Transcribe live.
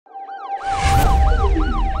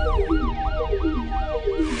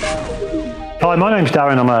Hi, my name's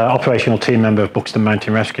Darren. I'm an operational team member of Buxton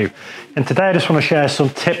Mountain Rescue. And today I just want to share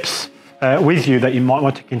some tips with you that you might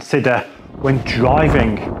want to consider when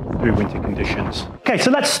driving through winter conditions. Okay,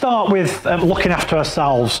 so let's start with looking after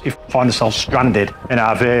ourselves if we find ourselves stranded in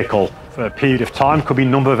our vehicle for a period of time, could be a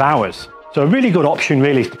number of hours. So a really good option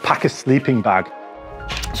really is to pack a sleeping bag.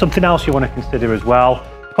 Something else you want to consider as well,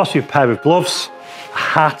 possibly a pair of gloves, a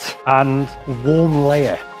hat and warm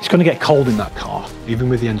layer. It's going to get cold in that car, even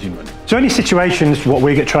with the engine running. So any situations, what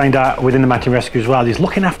we get trained at within the mountain rescue as well is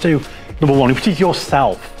looking after, number one, which is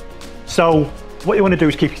yourself. So what you want to do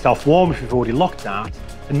is keep yourself warm if you've already looked at,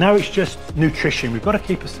 and now it's just nutrition. We've got to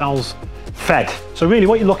keep ourselves fed. So really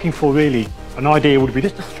what you're looking for really, an idea would be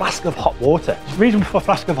just a flask of hot water. The reason for a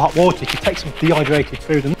flask of hot water is you take some dehydrated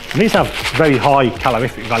food, and these have very high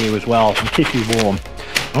calorific value as well, and keep you warm.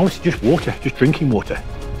 And obviously just water, just drinking water.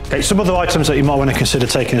 Okay, some other items that you might want to consider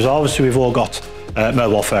taking is obviously we've all got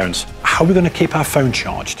mobile phones. How are we going to keep our phone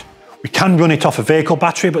charged? We can run it off a vehicle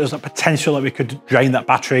battery, but there's a potential that we could drain that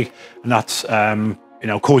battery, and that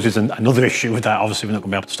causes another issue with that. Obviously, we're not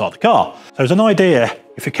going to be able to start the car. So there's an idea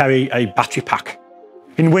if you carry a battery pack.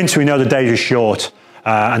 In winter, we know the days are short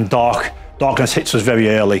and darkness hits us very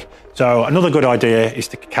early. So another good idea is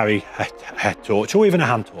to carry a head torch or even a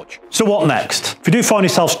hand torch. So what next? If you do find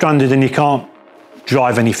yourself stranded and you can't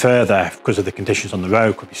drive any further because of the conditions on the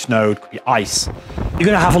road, could be snowed, could be ice, you're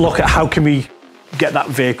going to have a look at how can we get that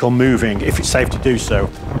vehicle moving if it's safe to do so.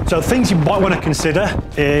 So things you might want to consider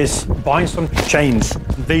is buying some chains.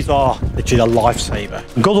 These are literally a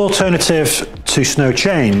lifesaver. A good alternative to snow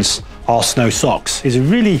chains are snow socks. These are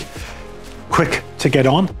really quick to get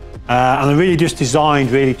on and they're really just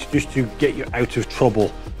designed really to get you out of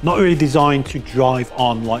trouble. Not really designed to drive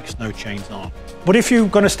on like snow chains are. But if you're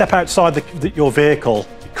going to step outside your vehicle,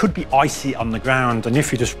 it could be icy on the ground, and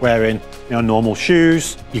if you're just wearing normal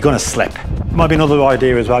shoes, you're going to slip. Might be another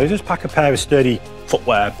idea as well, you just pack a pair of sturdy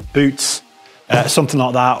footwear, boots, something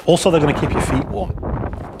like that. Also, they're going to keep your feet warm.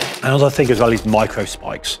 Another thing as well is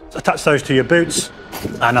Microspikes. So attach those to your boots,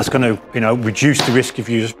 and that's going to reduce the risk of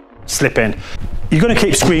you slipping. You're going to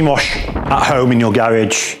keep screen wash at home in your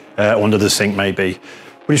garage, under the sink maybe.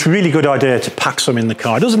 But it's a really good idea to pack some in the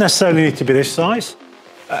car. It doesn't necessarily need to be this size,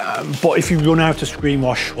 but if you run out of screen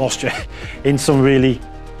wash whilst you're in some really,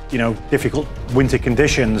 difficult winter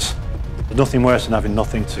conditions, there's nothing worse than having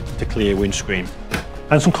nothing to clear your windscreen.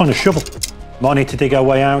 And some kind of shovel. Might need to dig our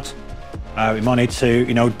way out. We might need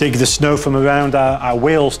to, dig the snow from around our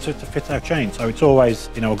wheels to fit our chain. So it's always,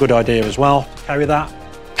 a good idea as well to carry that.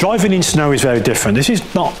 Driving in snow is very different.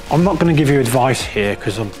 I'm not going to give you advice here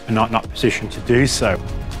because I'm not in that position to do so.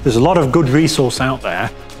 There's a lot of good resource out there.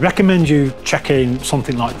 I recommend you checking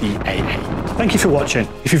something like the AA. Thank you for watching.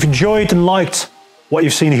 If you've enjoyed and liked what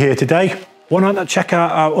you've seen here today, why not check out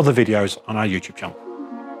our other videos on our YouTube channel.